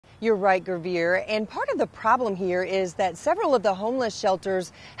You're right, Gurveer. And part of the problem here is that several of the homeless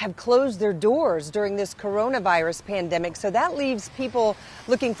shelters have closed their doors during this coronavirus pandemic. So that leaves people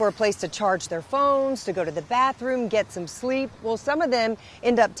looking for a place to charge their phones, to go to the bathroom, get some sleep. Well, some of them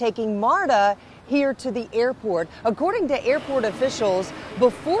end up taking MARTA here to the airport. According to airport officials,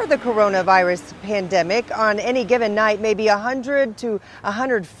 before the coronavirus pandemic, on any given night, maybe 100 to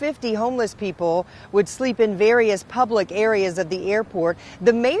 150 homeless people would sleep in various public areas of the airport.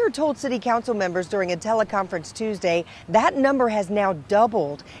 The mayor told city council members during a teleconference Tuesday that number has now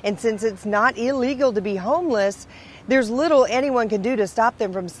doubled. And since it's not illegal to be homeless, there's little anyone can do to stop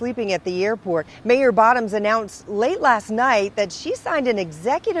them from sleeping at the airport. Mayor Bottoms announced late last night that she signed an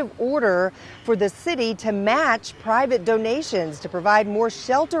executive order for the city to match private donations to provide more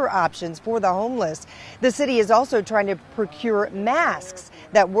shelter options for the homeless. The city is also trying to procure masks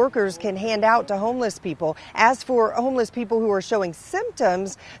that workers can hand out to homeless people. As for homeless people who are showing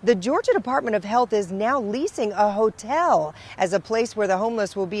symptoms, the Georgia Department of Health is now leasing a hotel as a place where the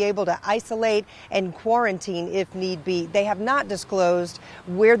homeless will be able to isolate and quarantine if need be. They have not disclosed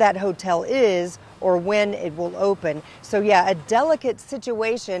where that hotel is or when it will open. So yeah, a delicate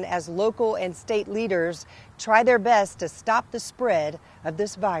situation as local and state leaders try their best to stop the spread of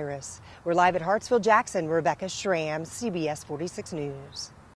this virus. We're live at Hartsville-Jackson. Rebecca Schramm, CBS 46 News.